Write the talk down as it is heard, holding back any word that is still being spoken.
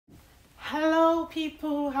Hello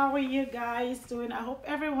people, how are you guys doing? I hope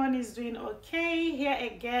everyone is doing okay. Here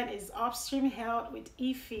again is Upstream Health with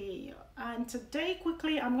Ify, and today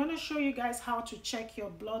quickly I'm going to show you guys how to check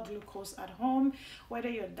your blood glucose at home, whether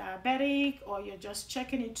you're diabetic or you're just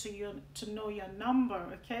checking it to know your number.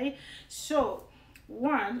 Okay, so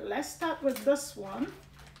let's start with this one.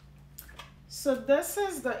 So this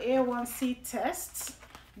is the A1C test.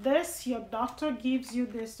 This, your doctor gives you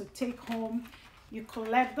this to take home. You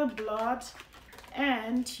collect the blood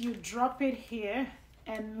and you drop it here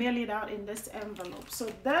and mail it out in this envelope. So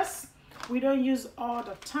this we don't use all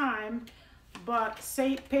the time, but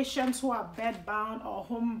say patients who are bed bound or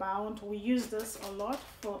homebound, we use this a lot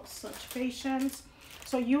for such patients.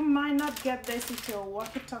 So you might not get this if you're a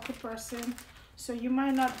walkie-talkie person, so you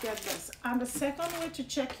might not get this. And the second way to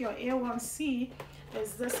check your A1C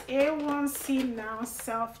is this A1C Now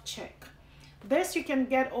self-check. This you can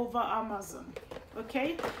get over Amazon.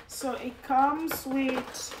 Okay, so it comes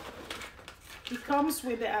with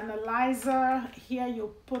the analyzer. Here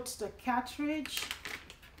you put the cartridge.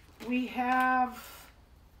 We have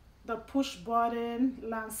the push button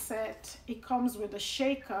lancet. It comes with a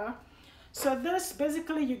shaker. So this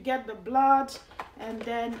basically, you get the blood, and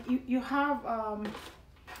then you have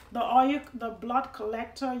the blood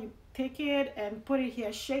collector. You take it and put it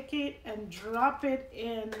here, shake it and drop it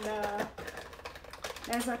in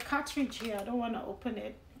there's a cartridge here. I don't want to open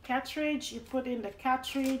it. Cartridge, you put in the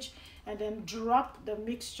cartridge and then drop the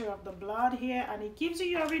mixture of the blood here, and it gives you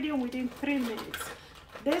your reading within 3 minutes.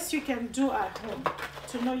 This you can do at home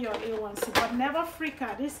to know your A1C, but never freak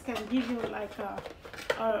out. This can give you like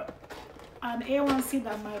an A1C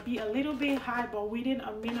that might be a little bit high, but within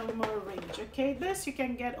a minimal range. Okay, this you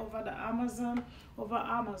can get over Amazon.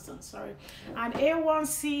 Sorry. And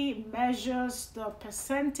A1C measures the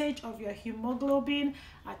percentage of your hemoglobin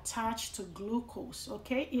attached to glucose,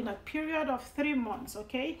 okay, in a period of 3 months.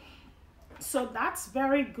 Okay, so that's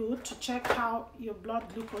very good to check how your blood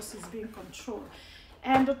glucose is being controlled.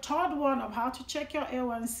 And the third one of how to check your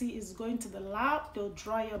A1C is going to the lab. They'll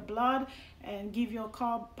draw your blood and give you a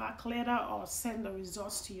call back later or send the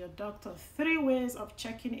results to your doctor. 3 ways of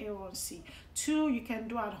checking A1C. 2 you can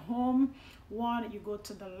do at home. 1 you go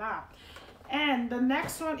to the lab. And the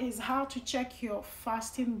next one is how to check your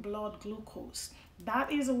fasting blood glucose.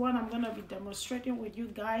 That is the one I'm going to be demonstrating with you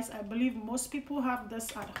guys. I believe most people have this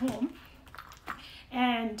at home.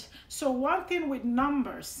 And so one thing with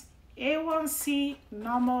numbers, A1C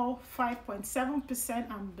normal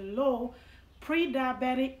 5.7% and below,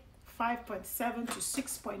 pre-diabetic 5.7 to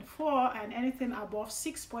 6.4, and anything above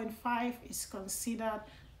 6.5 is considered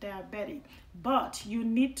diabetic. But you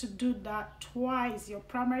need to do that twice. Your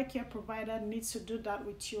primary care provider needs to do that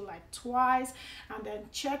with you like twice, and then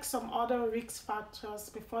check some other risk factors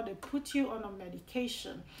before they put you on a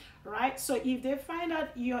medication, right? So if they find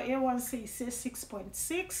out your A1C says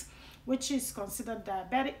 6.6, which is considered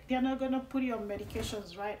diabetic, they're not going to put you on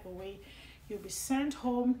medications right away. You'll be sent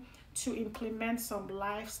home to implement some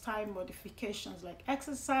lifestyle modifications like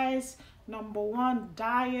exercise, number 1,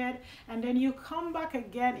 diet, and then you come back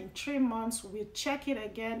again in 3 months. We'll check it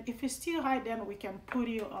again. If it's still high, then we can put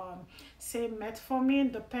you on, say,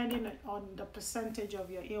 metformin, depending on the percentage of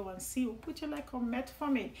your A1C. We'll put you like on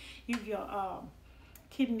metformin if your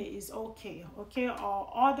kidney is okay, or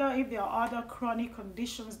if there are other chronic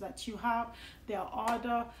conditions that you have, there are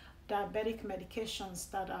other diabetic medications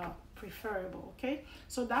that are preferable. Okay,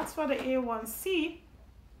 so that's for the A1C.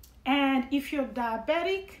 And if you're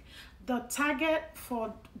diabetic, the target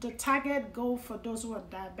goal for those who are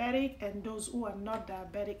diabetic and those who are not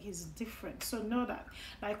diabetic is different. So know that,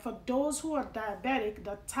 like, for those who are diabetic,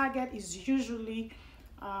 the target is usually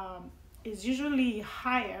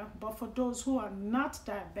higher, but for those who are not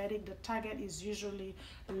diabetic, the target is usually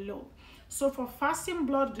low. So for fasting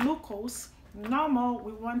blood glucose, normal,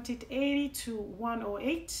 we want it 80 to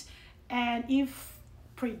 108, and if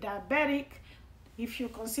pre-diabetic, if you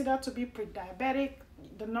consider to be pre-diabetic,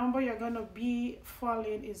 the number you're going to be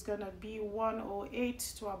falling is going to be 108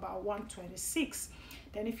 to about 126.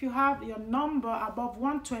 Then if you have your number above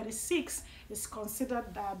 126, it's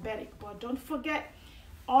considered diabetic. But don't forget,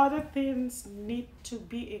 other things need to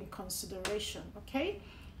be in consideration, okay?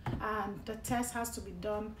 And the test has to be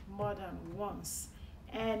done more than once.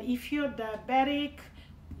 And if you're diabetic,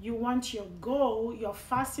 you want your goal, your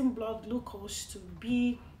fasting blood glucose, to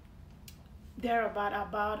be there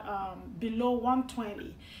about below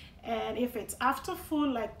 120. And if it's after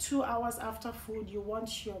food, like 2 hours after food, you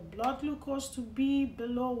want your blood glucose to be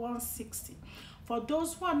below 160. For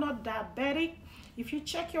those who are not diabetic, If you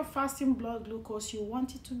check your fasting blood glucose, you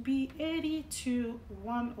want it to be 80 to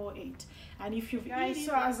 108. And if you've eaten,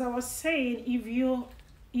 so as I was saying,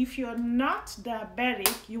 if you're not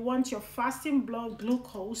diabetic, you want your fasting blood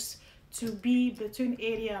glucose to be between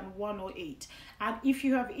 80 and 108. And if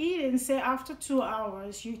you have eaten, say after 2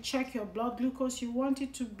 hours, you check your blood glucose, you want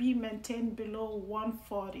it to be maintained below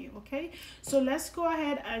 140. Okay, so let's go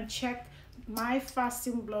ahead and check my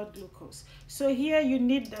fasting blood glucose. So here you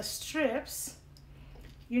need the strips,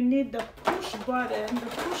 you need the push button. The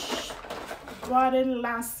push button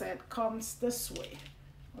lancet comes this way.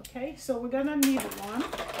 Okay, so we're gonna need one,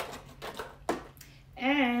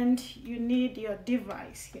 and you need your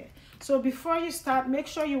device here. So before you start, make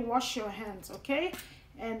sure you wash your hands, okay?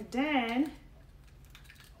 And then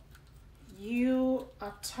you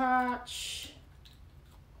attach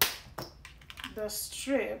the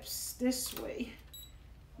strips this way.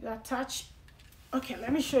 You attach, okay,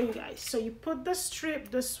 let me show you guys. So you put the strip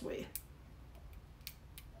this way,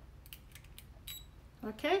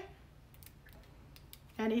 okay?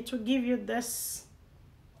 And it will give you this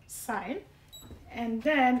sign. And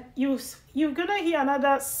then you're gonna hear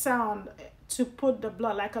another sound to put the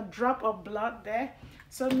blood, like a drop of blood there.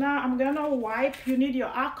 So now I'm gonna wipe. You need your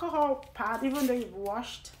alcohol pad, even though you've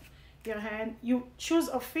washed your hand. You choose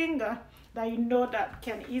a finger that you know that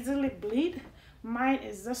can easily bleed. Mine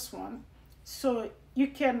is this one. So you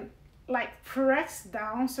can like press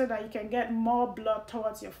down so that you can get more blood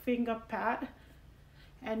towards your finger pad.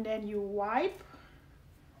 And then you wipe.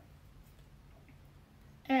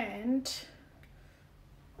 And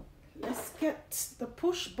let's get the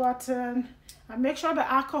push button and make sure the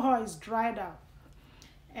alcohol is dried up.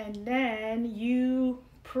 And then you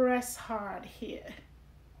press hard here.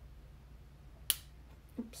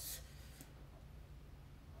 Oops.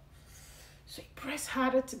 So you press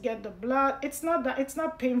harder to get the blood. It's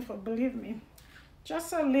not painful, believe me.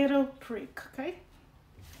 Just a little prick, okay?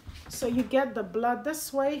 So you get the blood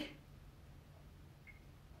this way.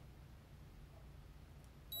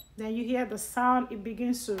 Then you hear the sound, it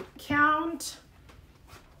begins to count.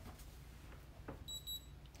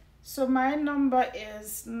 So my number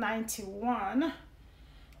is 91.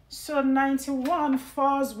 So 91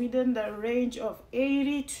 falls within the range of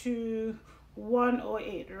 80 to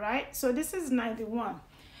 108, right? So this is 91.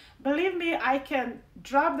 Believe me, I can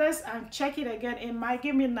drop this and check it again. It might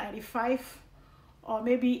give me 95 or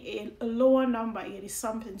maybe a lower number, 80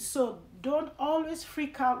 something. So don't always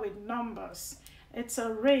freak out with numbers. It's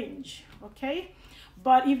a range, okay?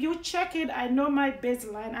 But if you check it, I know my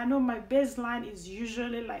baseline. I know my baseline is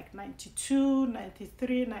usually like 92,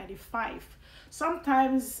 93, 95.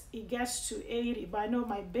 Sometimes it gets to 80, but I know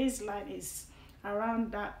my baseline is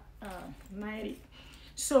around that 90.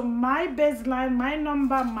 So my baseline, my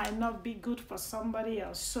number might not be good for somebody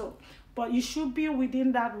else. So, but you should be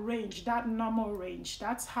within that range, that normal range.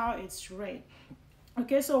 That's how it's rated.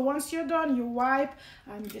 Okay, so once you're done, you wipe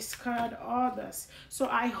and discard all this. So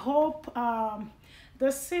I hope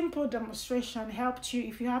the simple demonstration helped you.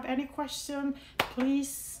 If you have any question,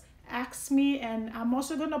 please ask me. And I'm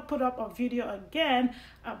also going to put up a video again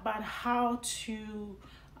about how to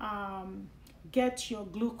get your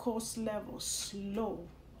glucose levels low.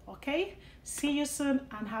 Okay, see you soon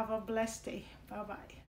and have a blessed day. Bye-bye.